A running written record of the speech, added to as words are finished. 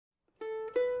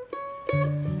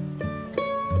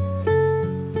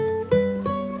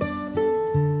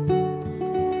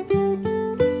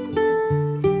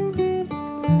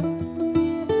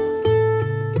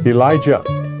Elijah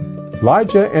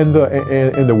and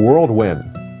the whirlwind.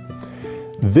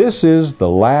 This is the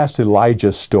last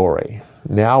Elijah story.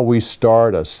 Now we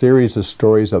start a series of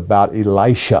stories about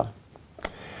Elisha.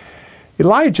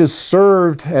 Elijah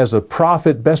served as a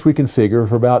prophet, best we can figure,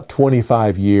 for about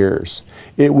 25 years.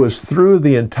 It was through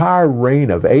the entire reign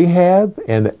of Ahab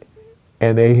and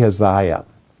Ahaziah.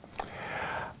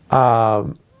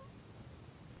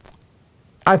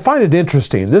 I find it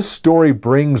interesting. This story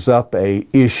brings up an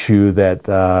issue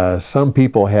that some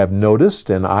people have noticed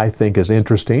and I think is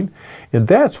interesting, and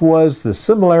that was the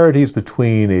similarities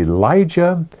between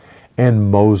Elijah and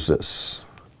Moses.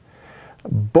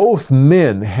 Both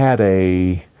men had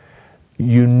a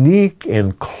unique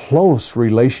and close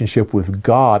relationship with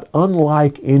God,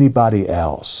 unlike anybody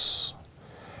else.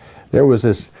 There was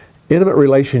this intimate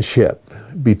relationship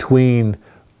between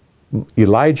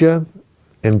Elijah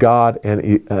and God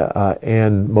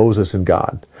and Moses and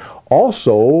God.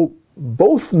 Also,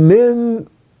 both men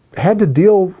had to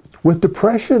deal with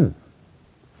depression.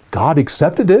 God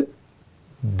accepted it,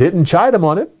 didn't chide them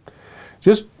on it,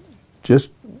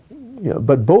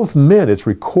 but both men, it's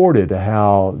recorded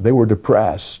how they were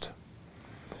depressed.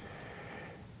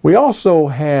 We also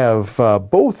have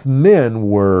both men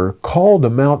were called to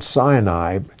Mount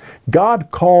Sinai.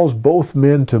 God calls both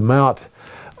men to Mount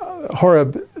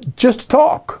Horeb just to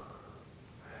talk.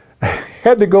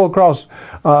 Had to go across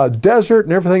desert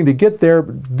and everything to get there.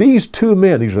 These two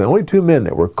men, these are the only two men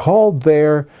that were called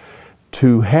there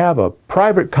to have a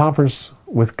private conference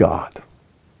with God.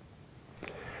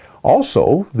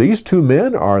 Also, these two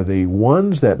men are the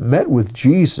ones that met with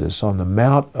Jesus on the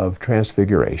Mount of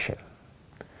Transfiguration.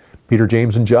 Peter,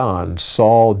 James, and John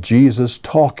saw Jesus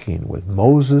talking with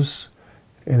Moses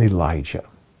and Elijah.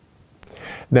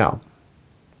 Now,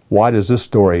 why does this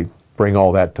story bring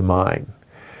all that to mind?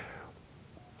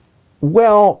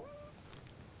 Well,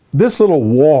 this little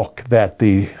walk that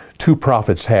the two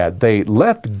prophets had, they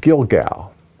left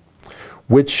Gilgal,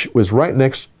 which was right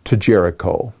next to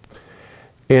Jericho,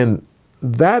 and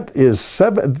that is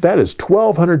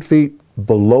 1,200 feet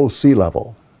below sea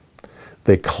level.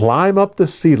 They climb up the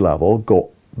sea level,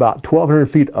 go about 1,200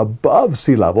 feet above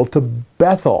sea level to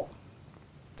Bethel.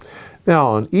 Now,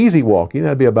 on easy walking,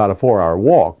 that'd be about a 4-hour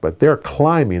walk, but they're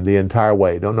climbing the entire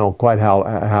way. Don't know quite how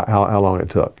long it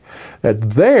took.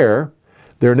 They're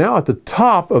now at the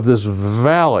top of this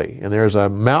valley, and there's a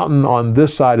mountain on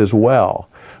this side as well.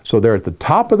 So they're at the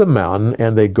top of the mountain,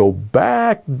 and they go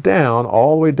back down,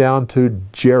 all the way down to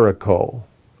Jericho.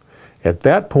 At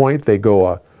that point, they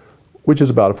go, which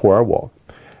is about a 4-hour walk,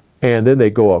 and then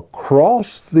they go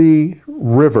across the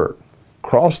river,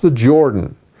 across the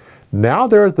Jordan. Now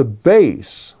they're at the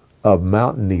base of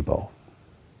Mount Nebo.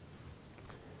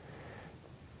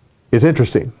 It's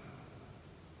interesting.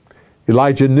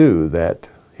 Elijah knew that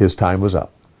his time was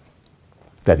up,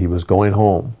 that he was going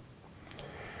home.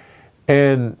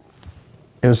 And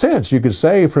in a sense, you could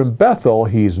say from Bethel,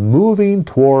 he's moving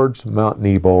towards Mount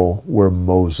Nebo where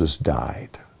Moses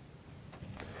died.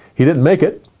 He didn't make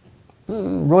it.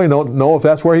 Really don't know if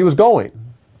that's where he was going,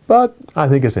 but I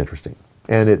think it's interesting.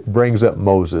 And it brings up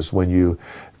Moses when you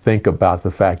think about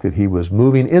the fact that he was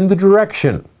moving in the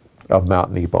direction of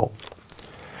Mount Nebo.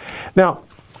 Now,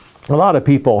 a lot of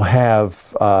people have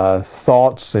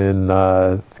thoughts and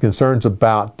concerns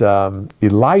about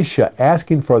Elisha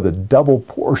asking for the double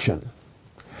portion.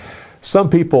 Some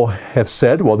people have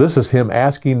said, well, this is him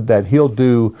asking that he'll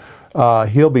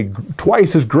be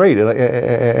twice as great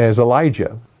as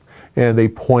Elijah. And they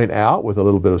point out, with a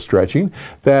little bit of stretching,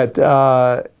 that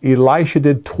Elisha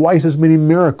did twice as many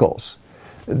miracles.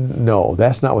 No,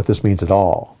 that's not what this means at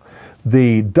all.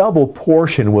 The double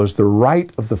portion was the right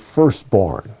of the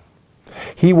firstborn.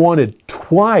 He wanted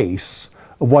twice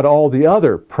of what all the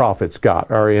other prophets got,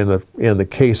 or in the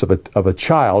case of a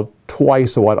child,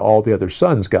 twice of what all the other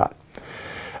sons got.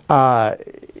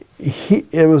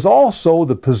 It was also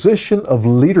the position of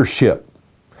leadership.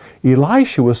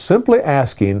 Elisha was simply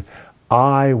asking,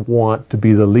 I want to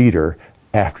be the leader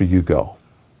after you go.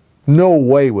 No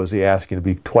way was he asking to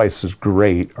be twice as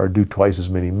great or do twice as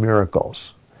many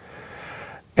miracles.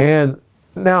 And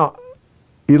now,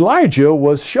 Elijah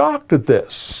was shocked at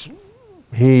this.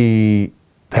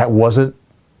 That wasn't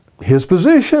his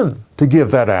position to give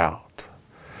that out.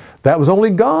 That was only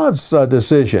God's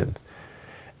decision.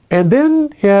 And then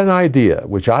he had an idea,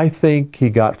 which I think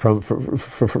he got from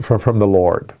the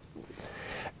Lord.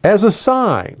 As a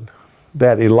sign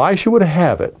that Elisha would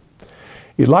have it,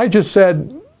 Elijah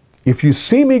said, if you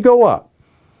see me go up,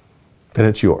 then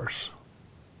it's yours.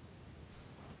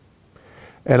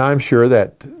 And I'm sure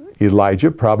that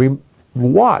Elijah probably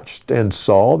watched and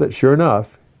saw that sure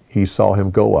enough, he saw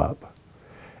him go up.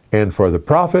 And for the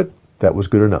prophet, that was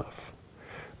good enough.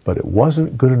 But it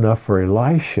wasn't good enough for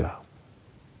Elisha.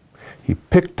 He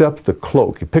picked up the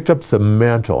cloak, he picked up the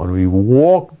mantle, and he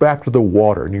walked back to the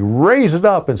water, and he raised it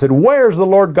up and said, "Where's the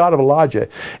Lord God of Elijah?"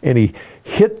 And he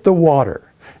hit the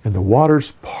water, and the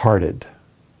waters parted.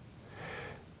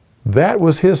 That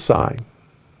was his sign.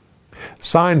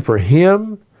 Sign for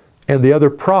him and the other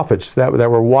prophets that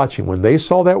were watching. When they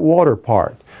saw that water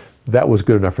part, that was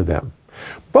good enough for them.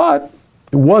 But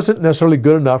it wasn't necessarily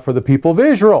good enough for the people of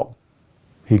Israel.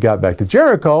 He got back to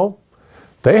Jericho.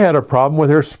 They had a problem with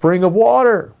their spring of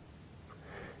water.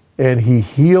 And he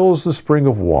heals the spring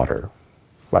of water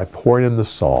by pouring in the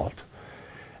salt.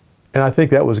 And I think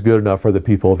that was good enough for the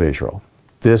people of Israel.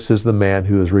 This is the man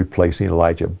who is replacing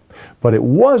Elijah. But it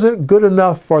wasn't good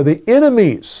enough for the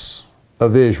enemies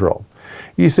of Israel.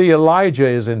 You see, Elijah,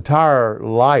 his entire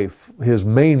life, his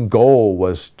main goal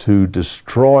was to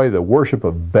destroy the worship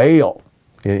of Baal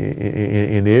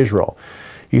in Israel.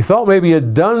 He thought maybe he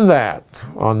had done that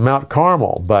on Mount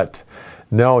Carmel, but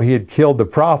no, he had killed the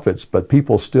prophets, but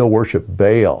people still worship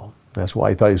Baal. That's why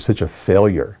he thought he was such a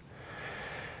failure.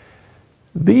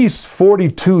 These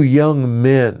 42 young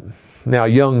men, now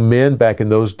young men back in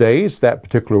those days, that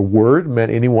particular word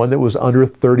meant anyone that was under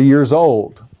 30 years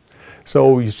old.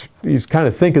 So you kind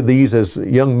of think of these as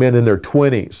young men in their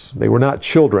 20s. They were not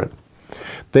children.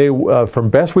 They, from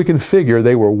best we can figure,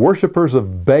 they were worshipers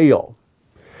of Baal.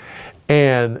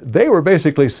 And they were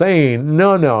basically saying,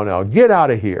 no, no, no, get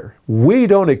out of here. We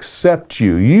don't accept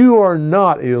you. You are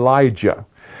not Elijah.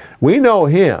 We know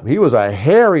him. He was a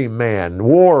hairy man,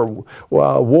 wore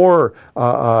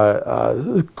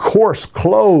coarse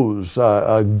clothes,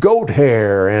 goat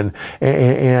hair, and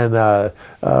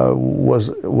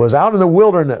was out in the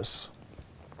wilderness.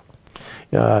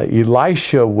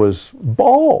 Elisha was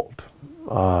bald,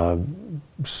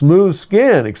 smooth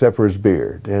skin except for his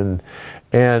beard, and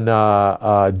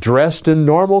dressed in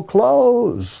normal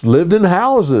clothes, lived in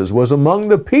houses, was among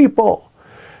the people.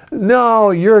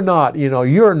 No, you're not,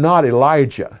 you're not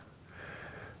Elijah.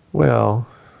 Well,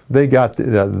 they got,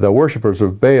 the worshipers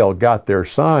of Baal got their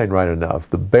sign right enough.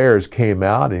 The bears came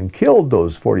out and killed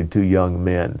those 42 young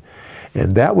men.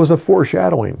 And that was a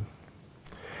foreshadowing.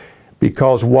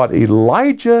 Because what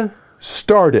Elijah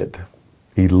started,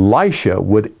 Elisha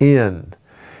would end.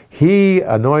 He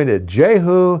anointed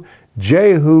Jehu.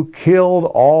 Jehu killed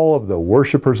all of the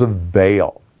worshipers of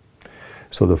Baal.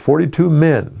 So the 42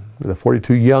 men, the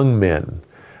 42 young men,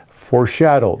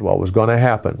 foreshadowed what was going to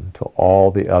happen to all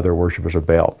the other worshipers of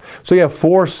Baal. So you have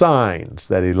 4 signs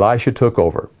that Elisha took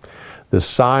over. The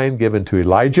sign given to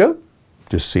Elijah,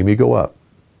 just see me go up.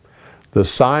 The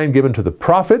sign given to the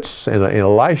prophets and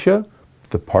Elisha,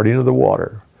 the parting of the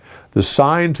water. The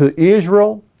sign to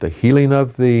Israel, the healing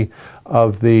of the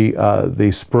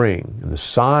spring. And the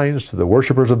signs to the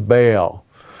worshipers of Baal,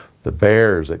 the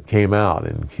bears that came out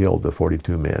and killed the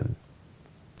 42 men.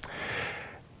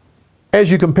 As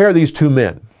you compare these 2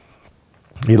 men,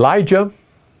 Elijah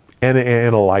and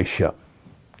Elisha,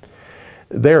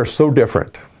 they are so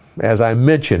different. As I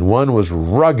mentioned, one was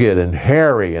rugged and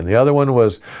hairy, and the other one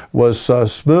was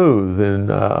smooth and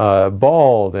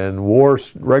bald and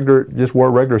just wore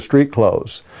regular street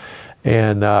clothes,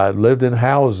 and lived in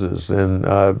houses, and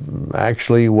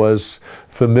actually was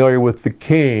familiar with the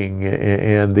king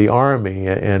and the army,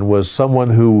 and was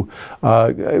someone who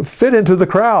fit into the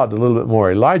crowd a little bit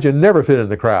more. Elijah never fit in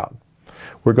the crowd.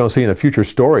 We're going to see in a future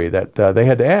story that they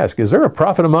had to ask, is there a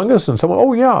prophet among us? And someone,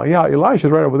 oh yeah, Elisha's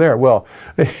right over there. Well,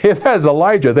 if that's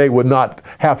Elijah, they would not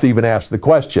have to even ask the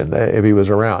question if he was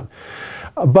around.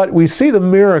 But we see the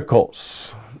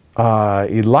miracles.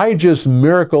 Elijah's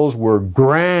miracles were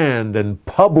grand and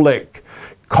public,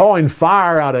 calling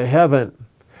fire out of heaven.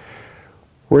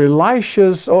 Where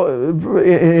Elijah,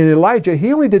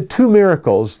 he only did 2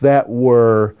 miracles that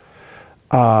were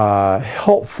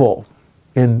helpful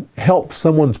and helped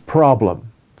someone's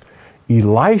problem.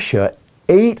 Elisha,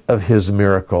 8 of his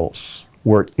miracles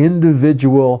were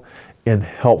individual and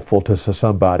helpful to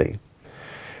somebody.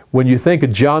 When you think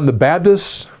of John the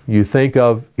Baptist, you think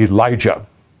of Elijah.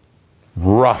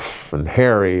 Rough and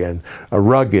hairy and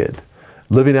rugged,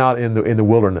 living out in the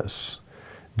wilderness.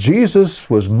 Jesus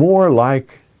was more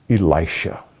like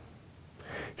Elisha.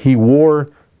 He wore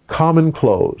common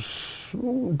clothes,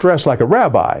 dressed like a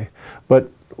rabbi, but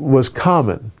was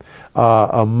common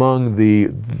among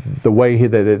the way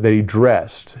that he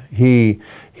dressed. He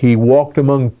walked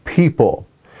among people.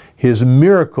 His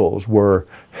miracles were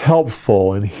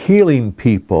helpful in healing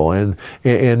people and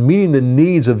meeting the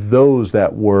needs of those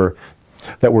that were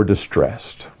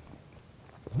distressed.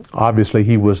 Obviously,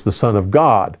 he was the Son of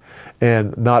God,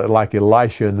 and not like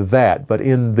Elisha in that, but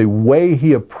in the way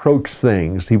he approached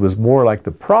things, he was more like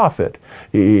the prophet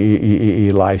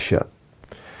Elisha.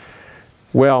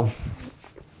 Well,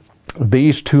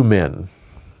 these two men,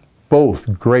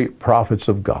 both great prophets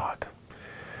of God,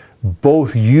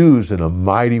 both used in a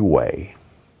mighty way.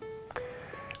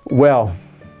 Well,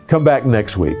 come back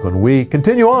next week when we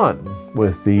continue on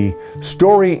with the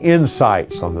story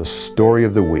insights on the story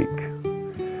of the week.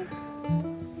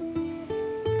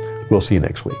 We'll see you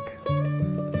next week.